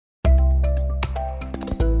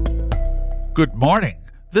Good morning.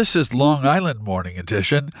 This is Long Island Morning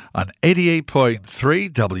Edition on 88.3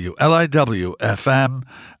 WLIW FM.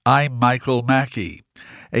 I'm Michael Mackey.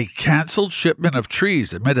 A canceled shipment of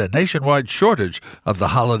trees amid a nationwide shortage of the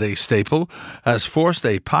holiday staple has forced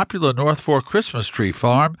a popular North Fork Christmas tree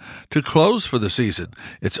farm to close for the season,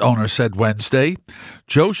 its owner said Wednesday.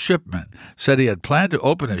 Joe Shipman said he had planned to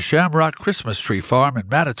open his Shamrock Christmas tree farm in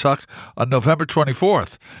Mattituck on November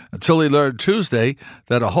 24th, until he learned Tuesday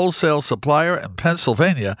that a wholesale supplier in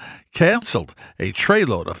Pennsylvania canceled a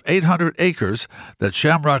trayload of 800 acres that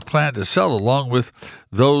Shamrock planned to sell along with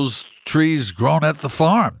those trees grown at the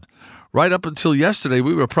farm. Right up until yesterday,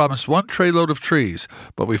 we were promised one trayload of trees,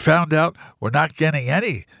 but we found out we're not getting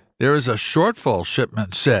any. There is a shortfall,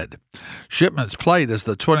 Shipman said. Shipman's plight as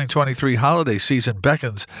the 2023 holiday season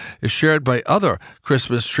beckons is shared by other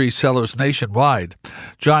Christmas tree sellers nationwide.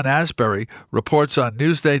 John Asbury reports on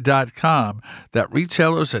Newsday.com that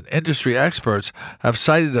retailers and industry experts have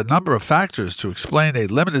cited a number of factors to explain a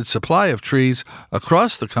limited supply of trees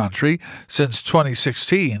across the country since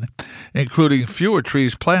 2016, including fewer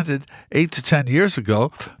trees planted 8 to 10 years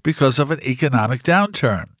ago because of an economic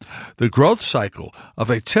downturn. The growth cycle of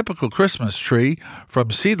a typical Christmas tree,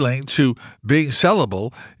 from seedling to being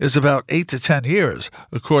sellable, is about 8 to 10 years,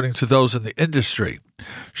 according to those in the industry.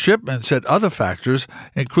 Shipman said other factors,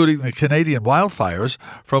 including the Canadian wildfires,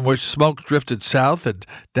 from which smoke drifted south and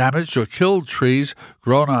damaged or killed trees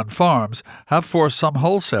grown on farms, have forced some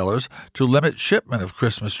wholesalers to limit shipment of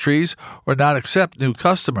Christmas trees or not accept new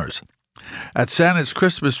customers. At Santa's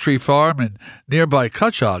Christmas Tree Farm in nearby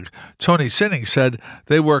Cutchogue, Tony Sinning said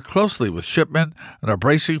they work closely with Shipman and are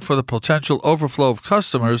bracing for the potential overflow of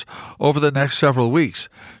customers over the next several weeks.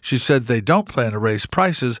 She said they don't plan to raise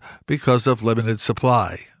prices because of limited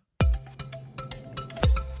supply.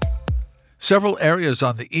 Several areas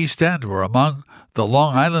on the East End were among the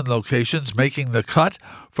Long Island locations making the cut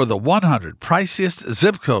for the 100 priciest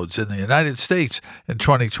zip codes in the United States in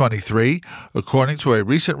 2023, according to a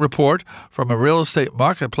recent report from a real estate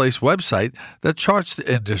marketplace website that charts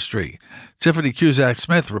the industry. Tiffany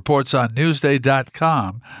Cusack-Smith reports on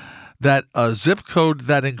Newsday.com that a zip code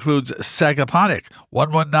that includes Sagaponack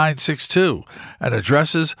 11962 and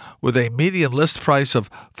addresses with a median list price of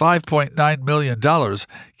 $5.9 million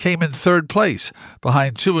came in third place,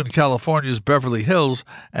 behind two in California's Beverly Hills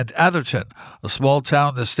and Atherton, a small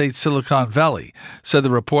town in the state's Silicon Valley, said the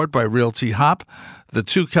report by Realty Hop. The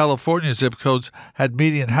two California zip codes had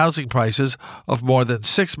median housing prices of more than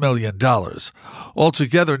 $6 million.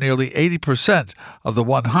 Altogether, nearly 80% of the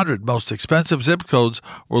 100 most expensive zip codes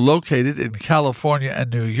were located in California and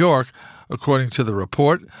New York, according to the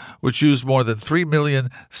report, which used more than 3 million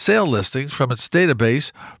sale listings from its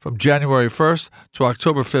database from January 1st to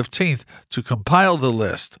October 15th to compile the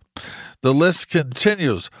list. The list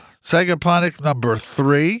continues. Sagaponack number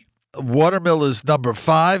 3, Watermill is number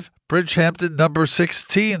 5, Bridgehampton number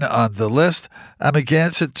 16 on the list,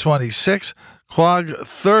 Amagansett 26, Quogue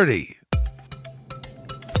 30.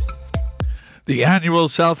 The annual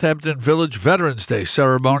Southampton Village Veterans Day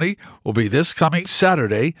ceremony will be this coming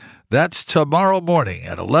Saturday. That's tomorrow morning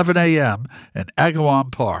at 11 a.m. in Agawam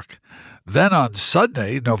Park. Then on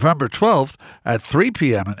Sunday, November 12th at 3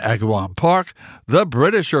 p.m. in Agawam Park, the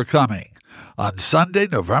British are coming. On Sunday,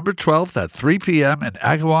 November 12th at 3 p.m. in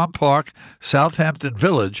Agawam Park, Southampton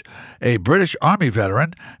Village, a British Army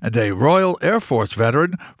veteran and a Royal Air Force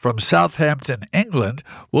veteran from Southampton, England,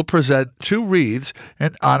 will present 2 wreaths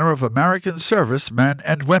in honor of American service men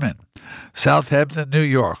and women. Southampton, New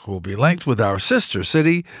York will be linked with our sister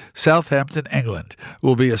city, Southampton, England. It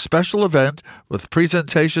will be a special event with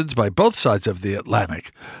presentations by both sides of the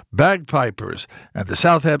Atlantic, bagpipers, and the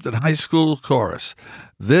Southampton High School Chorus.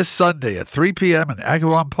 This Sunday at 3 p.m. in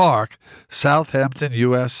Agawam Park, Southampton,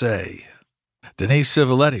 USA. Denise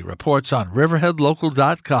Civiletti reports on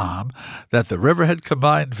RiverheadLocal.com that the Riverhead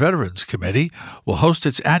Combined Veterans Committee will host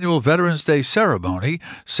its annual Veterans Day ceremony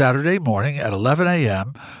Saturday morning at 11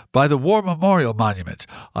 a.m. by the War Memorial Monument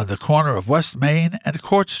on the corner of West Main and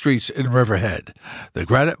Court Streets in Riverhead. The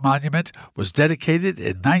granite monument was dedicated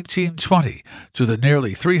in 1920 to the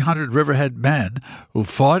nearly 300 Riverhead men who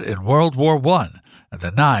fought in World War I and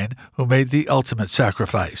the 9 who made the ultimate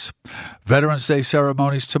sacrifice. Veterans Day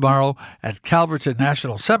ceremonies tomorrow at Calverton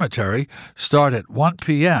National Cemetery start at 1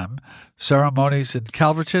 p.m. Ceremonies in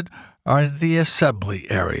Calverton are in the Assembly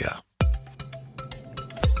area.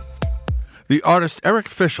 The artist Eric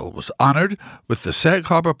Fischel was honored with the Sag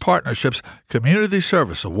Harbor Partnership's Community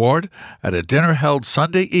Service Award at a dinner held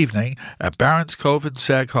Sunday evening at Barron's Cove in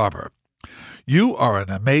Sag Harbor. "You are an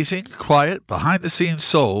amazing, quiet, behind-the-scenes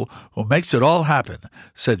soul who makes it all happen,"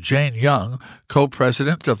 said Jane Young,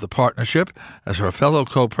 co-president of the partnership, as her fellow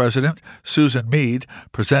co-president, Susan Mead,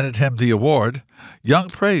 presented him the award. Young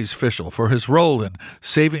praised Fischel for his role in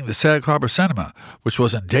saving the Sag Harbor Cinema, which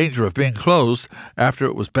was in danger of being closed after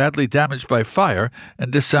it was badly damaged by fire in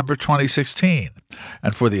December 2016,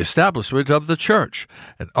 and for the establishment of the church,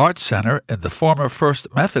 an art center in the former First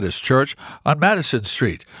Methodist Church on Madison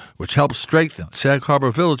Street, which helped strengthen Sag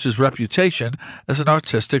Harbor Village's reputation as an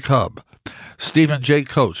artistic hub. Stephen J.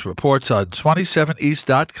 Coates reports on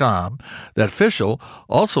 27east.com that Fischel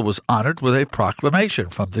also was honored with a proclamation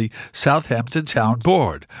from the Southampton Town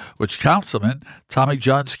Board, which Councilman Tommy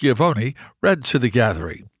John Schiavone read to the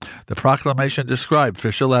gathering. The proclamation described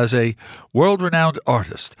Fischel as a world-renowned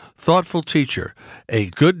artist, thoughtful teacher,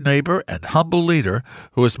 a good neighbor and humble leader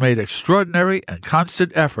who has made extraordinary and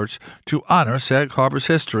constant efforts to honor Sag Harbor's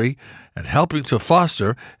history and helping to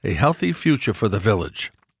foster a healthy future for the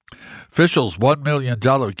village. Fischel's $1 million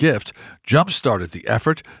gift jump-started the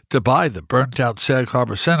effort to buy the burnt-out Sag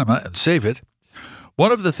Harbor Cinema and save it.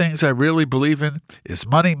 "One of the things I really believe in is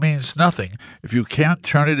money means nothing if you can't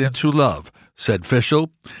turn it into love," said Fischel.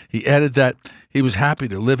 He added that he was happy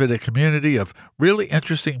to live in a community of really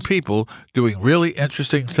interesting people doing really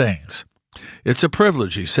interesting things. "It's a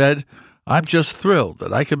privilege," he said. "I'm just thrilled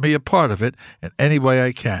that I can be a part of it in any way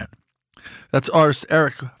I can." That's artist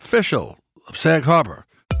Eric Fischel of Sag Harbor.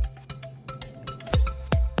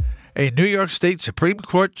 A New York State Supreme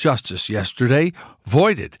Court justice yesterday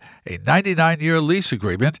voided a 99-year lease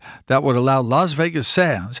agreement that would allow Las Vegas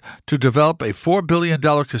Sands to develop a $4 billion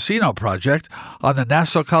casino project on the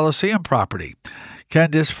Nassau Coliseum property.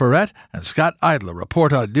 Candice Ferret and Scott Idler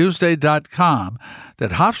report on Newsday.com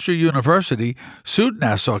that Hofstra University sued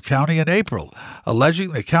Nassau County in April,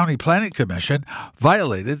 alleging the County Planning Commission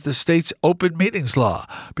violated the state's open meetings law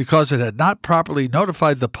because it had not properly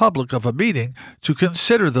notified the public of a meeting to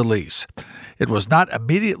consider the lease. It was not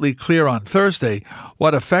immediately clear on Thursday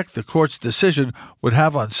what effect the court's decision would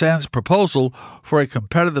have on Sands' proposal for a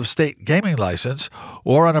competitive state gaming license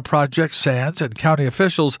or on a project Sands and county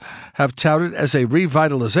officials have touted as a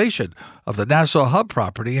revitalization of the Nassau Hub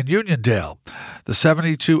property in Uniondale. The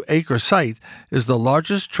 72-acre site is the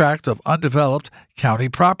largest tract of undeveloped county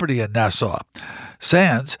property in Nassau.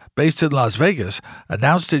 Sands, based in Las Vegas,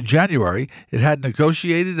 announced in January it had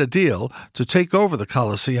negotiated a deal to take over the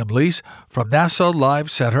Coliseum lease from Nassau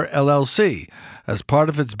Live Center, LLC, as part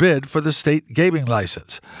of its bid for the state gaming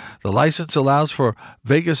license. The license allows for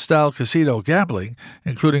Vegas-style casino gambling,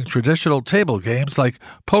 including traditional table games like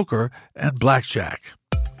poker and blackjack.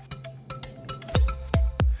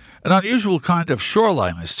 An unusual kind of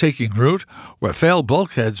shoreline is taking root where failed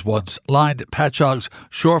bulkheads once lined Patchogue's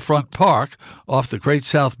shorefront park off the Great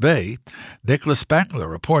South Bay. Nicholas Spangler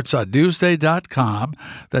reports on Newsday.com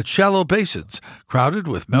that shallow basins crowded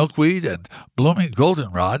with milkweed and blooming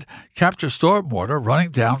goldenrod capture stormwater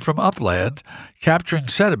running down from upland, capturing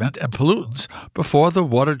sediment and pollutants before the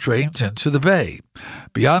water drains into the bay.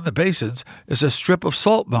 Beyond the basins is a strip of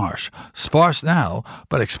salt marsh, sparse now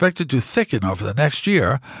but expected to thicken over the next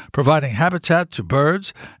year, providing habitat to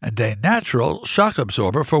birds and a natural shock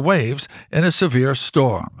absorber for waves in a severe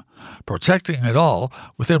storm. Protecting it all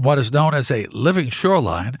within what is known as a living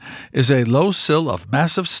shoreline is a low sill of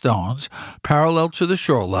massive stones parallel to the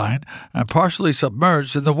shoreline and partially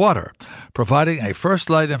submerged in the water, providing a first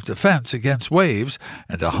line of defense against waves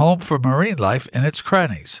and a home for marine life in its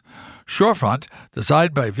crannies. Shorefront,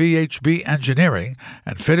 designed by VHB Engineering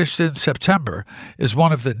and finished in September, is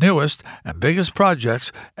one of the newest and biggest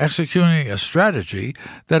projects executing a strategy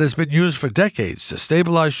that has been used for decades to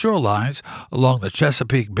stabilize shorelines along the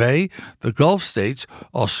Chesapeake Bay, the Gulf states,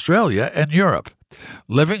 Australia, and Europe.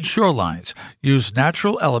 Living shorelines use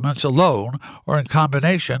natural elements alone or in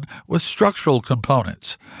combination with structural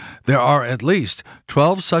components. There are at least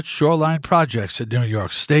 12 such shoreline projects in New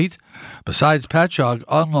York State. Besides Patchogue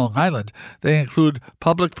on Long Island, they include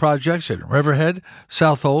public projects in Riverhead,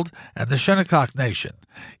 Southold, and the Shinnecock Nation.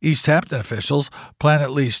 East Hampton officials plan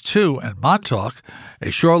at least 2 in Montauk.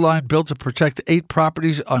 A shoreline built to protect 8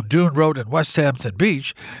 properties on Dune Road in West Hampton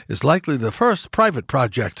Beach is likely the first private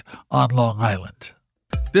project on Long Island.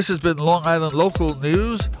 This has been Long Island Local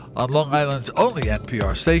News on Long Island's only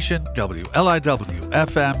NPR station,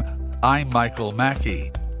 WLIW-FM. I'm Michael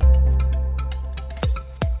Mackey.